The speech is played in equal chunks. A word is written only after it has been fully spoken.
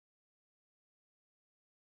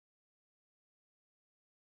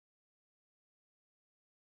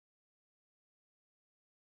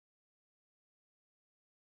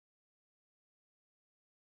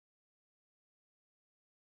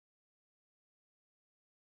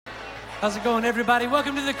How's it going, everybody?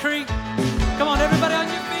 Welcome to the Creek. Come on, everybody on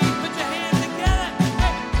your feet. Put your hands together.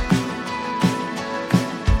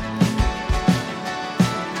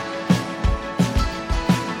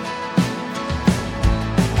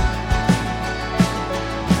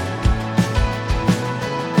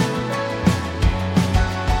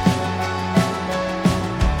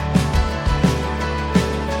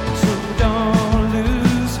 So don't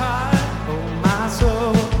lose heart, oh my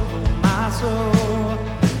soul, oh my soul.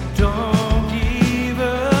 Don't give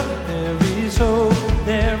up, there is hope,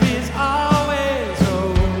 there is always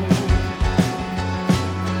hope.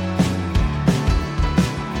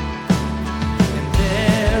 And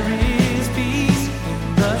there is peace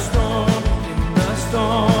in the storm, in the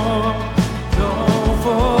storm. Don't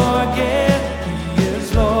forget, He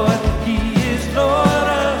is Lord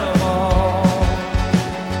of all.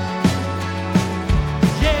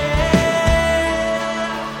 Yeah,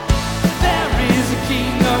 there is a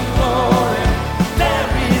King of glory. There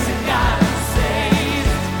is a God who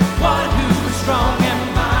saves, one who is strong and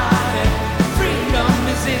mighty. Freedom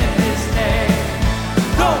is in His name.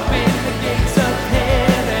 Open the gates of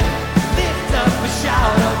heaven, lift up a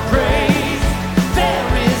shout of praise. There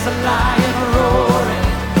is a lion roaring,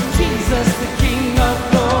 Jesus the King of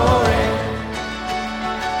glory.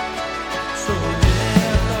 So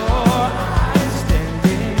lift your eyes, stand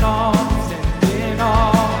in awe, stand in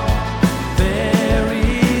awe. There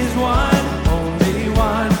is one, only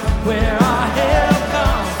one, where our help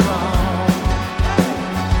comes from.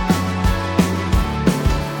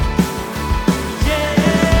 Yeah,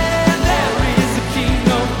 there is a King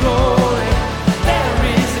of glory. There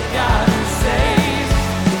is a God who saves,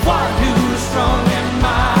 one who is strong and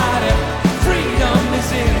mighty. Freedom is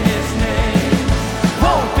in His name.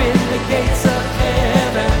 Open the gates of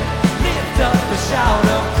heaven, lift up a shout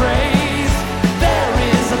of praise. There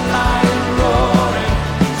is a lion roaring,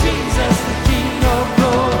 Jesus the King of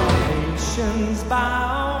glory. Nations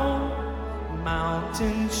bow,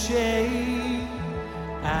 mountains shake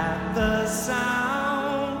at the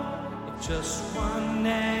sound of just one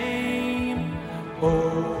name.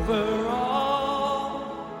 Over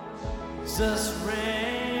all, Jesus reigns.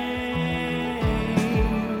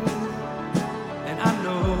 And I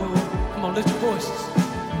know, come on, lift your voices.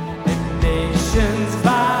 And nations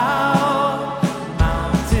bow,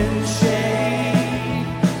 mountains shake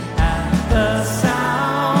at the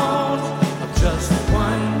sound of just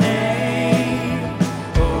one name.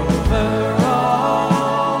 Over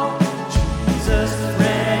all, Jesus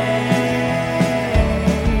reigns.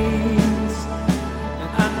 And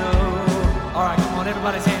I know. All right, come on,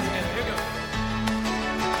 everybody's hands together. Here we go.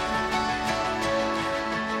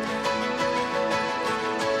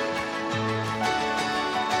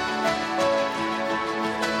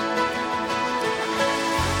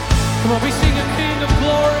 Come on, we sing a King of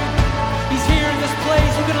glory. He's here in this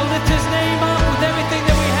place. We're going to lift His name up with everything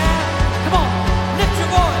that we have. Come on, lift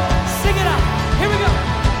your voice. Sing it out. Here we go.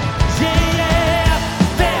 Yeah,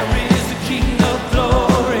 there is a King of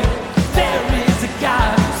glory. There is a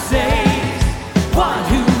God who saves, one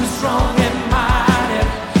who is strong and mighty.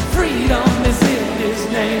 Freedom is in His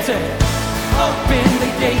name. Say, open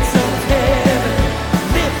the gates of heaven,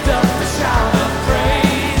 lift up the shout of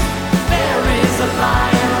praise. There is a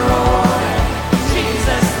lion roaring,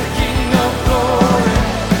 Jesus the King of glory.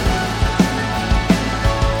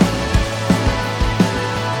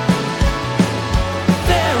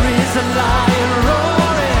 There is a lion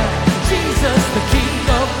roaring, Jesus the King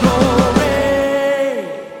of glory.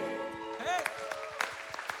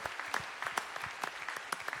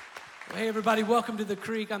 Hey everybody, welcome to the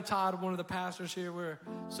Creek. I'm Todd, one of the pastors here. We're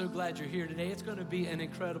so glad you're here today. It's going to be an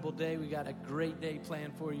incredible day. We got a great day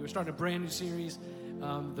planned for you. We're starting a brand new series,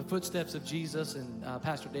 The Footsteps of Jesus, and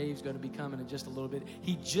Pastor Dave's going to be coming in just a little bit.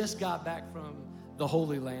 He just got back from the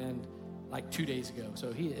Holy Land like 2 days ago.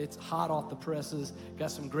 So it's hot off the presses.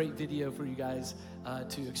 Got some great video for you guys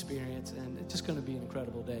to experience, and it's just going to be an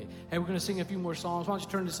incredible day. Hey, we're going to sing a few more songs. Why don't you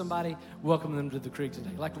turn to somebody, welcome them to the Creek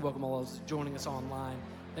today. I'd like to welcome all those joining us online.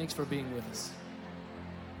 Thanks for being with us.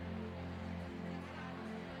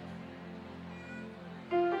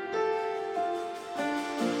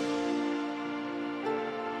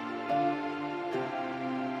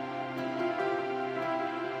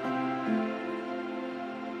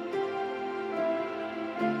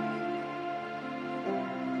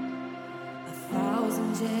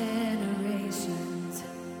 Generations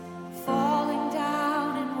falling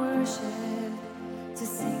down in worship to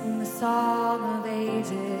sing the song of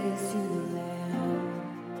ages to the Lamb,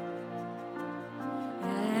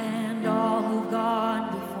 and all who've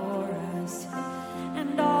gone before us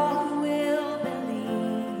and all who will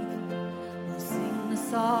believe will sing the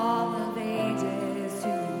song of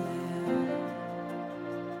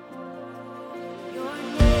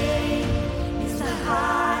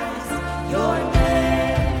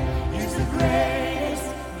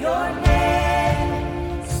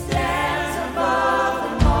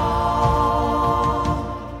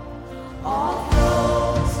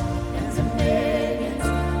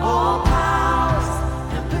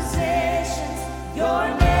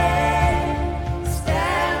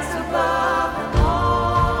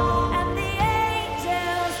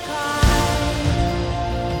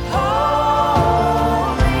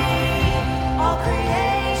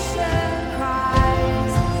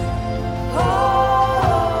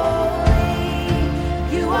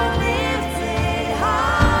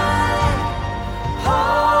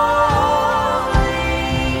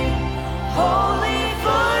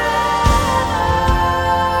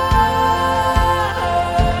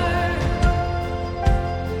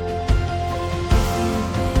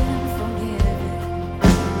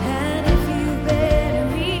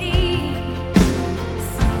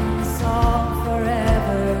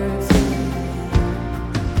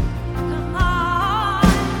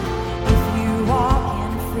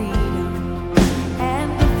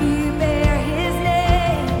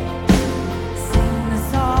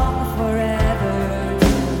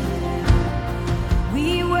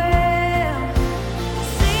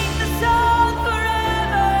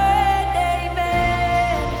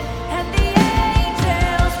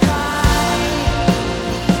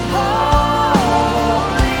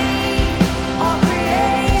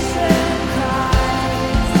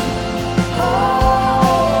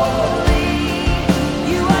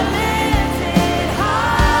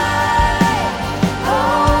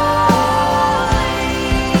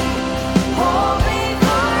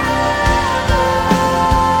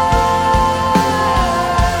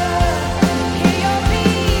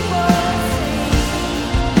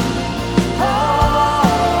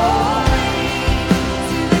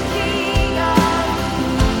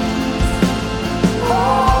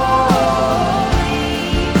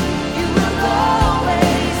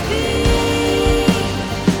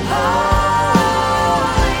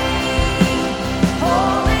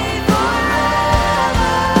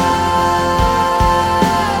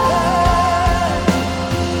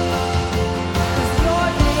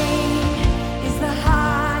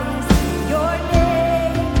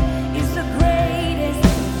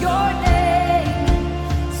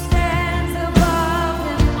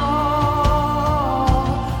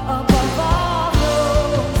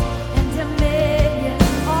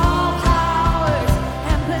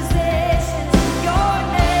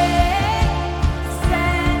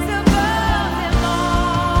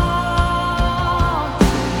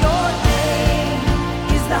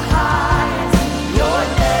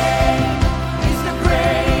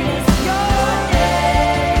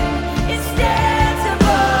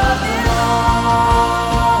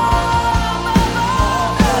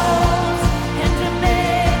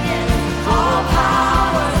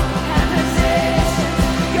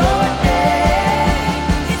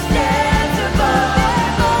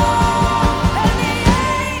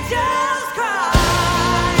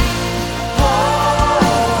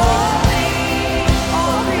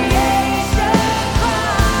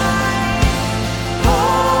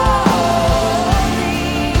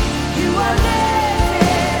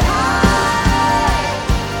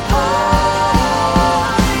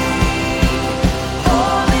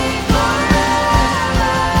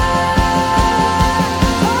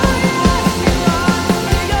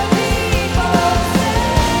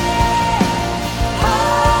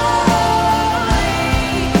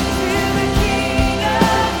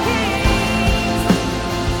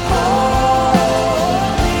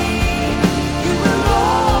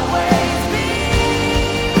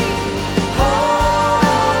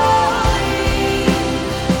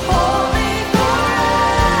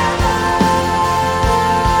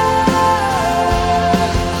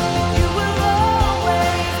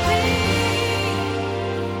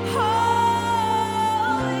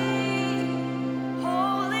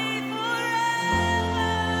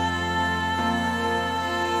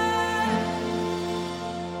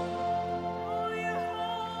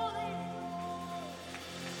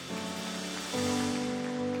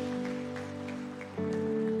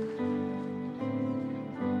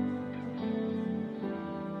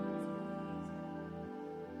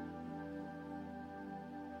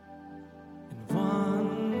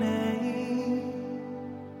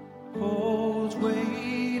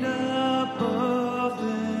weight above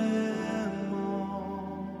them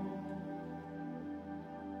all.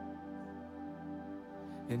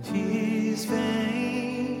 And His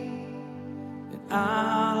fame and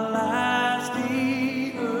outlast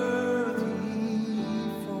the earthly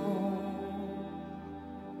form.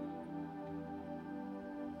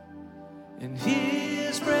 And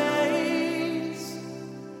His praise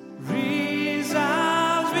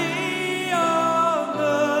resounds beyond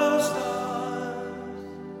the stars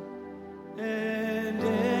and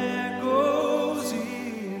echoes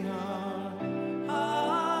in our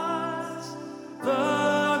hearts.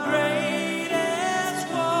 The greatest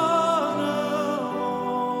one of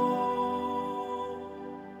all.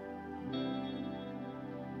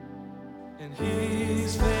 And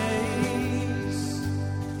His face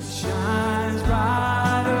shines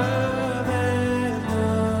brighter than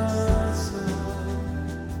the sun.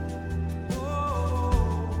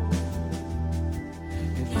 Oh,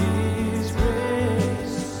 and His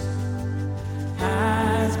grace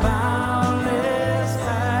as boundless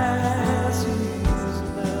as His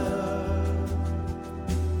love.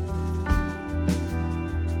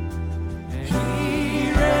 And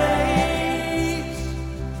He reigns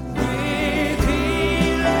with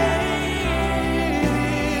healing.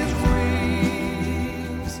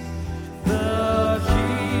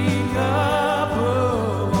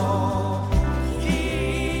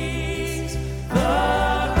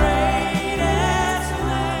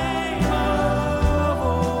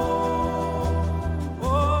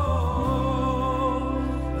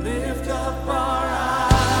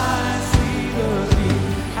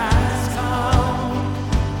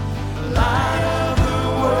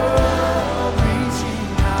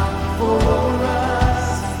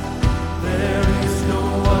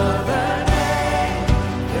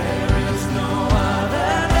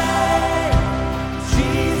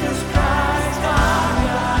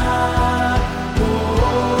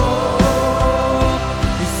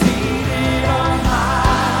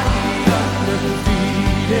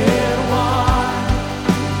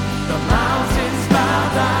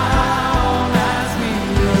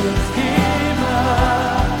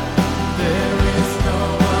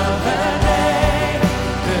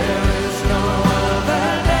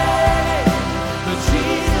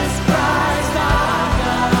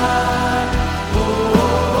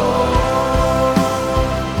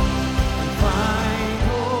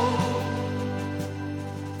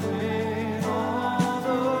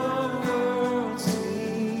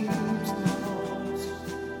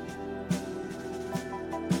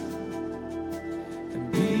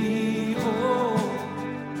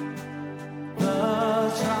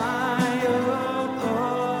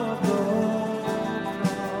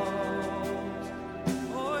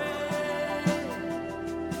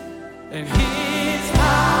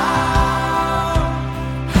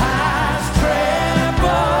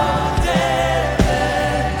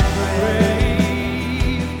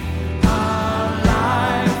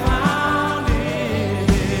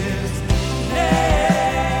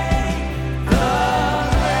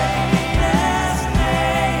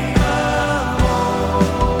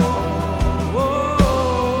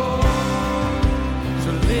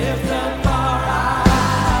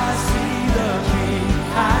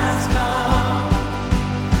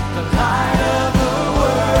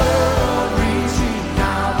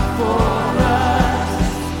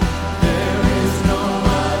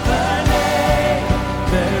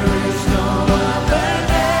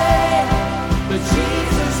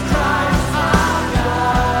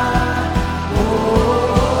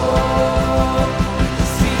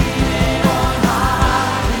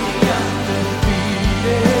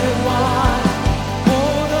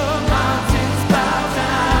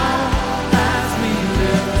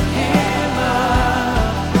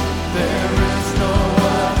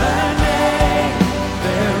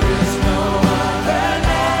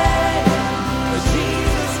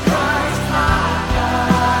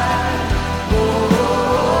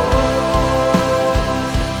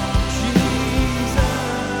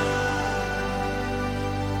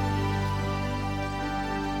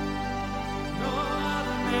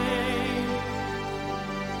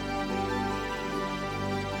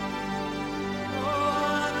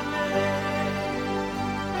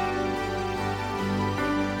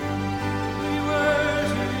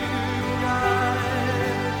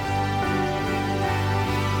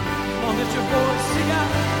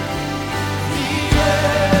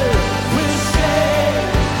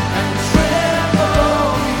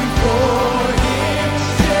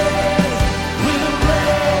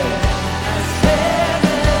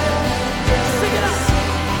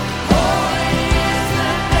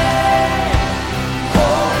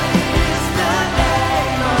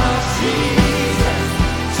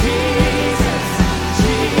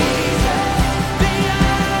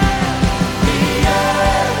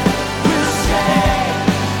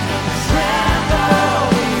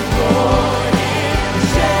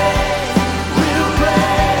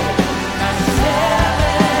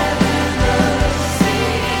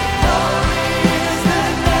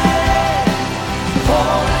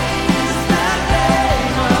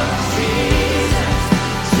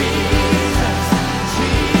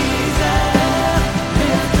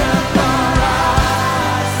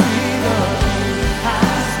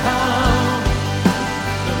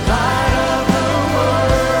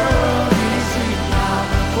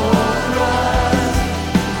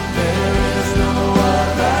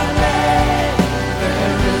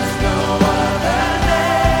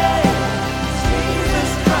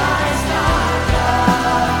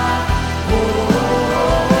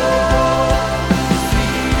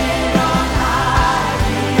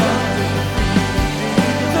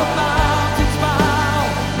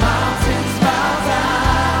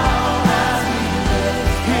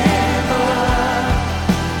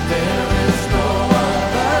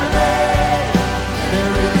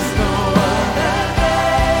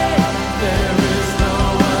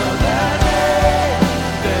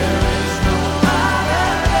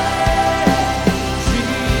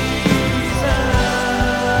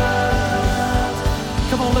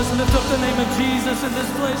 let's lift up the name of Jesus in this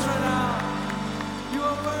place right now. You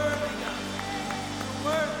are worthy, God.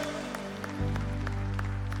 You're worthy.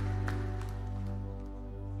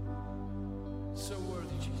 So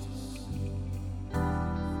worthy, Jesus.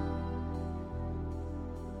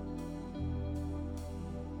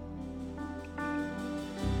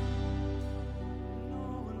 No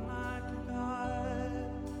one like God.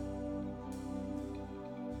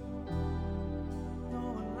 No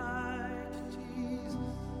one like Jesus.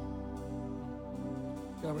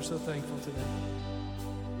 God, we're so thankful today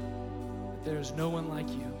that there is no one like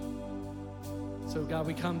you. So God,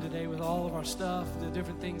 we come today with all of our stuff, the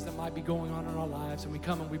different things that might be going on in our lives, and we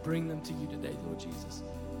come and we bring them to you today, Lord Jesus.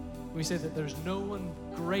 We say that there's no one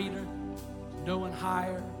greater, no one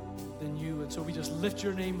higher than you, and so we just lift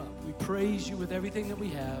your name up. We praise you with everything that we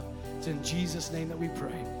have. It's in Jesus' name that we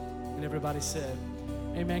pray. And everybody said,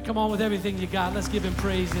 amen. Come on with everything you got. Let's give him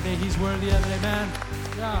praise today. He's worthy of it. Amen.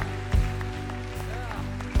 Yeah.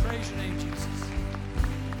 Praise your name, Jesus.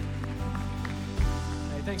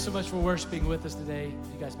 Hey, thanks so much for worshiping with us today.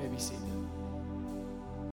 You guys may be seated.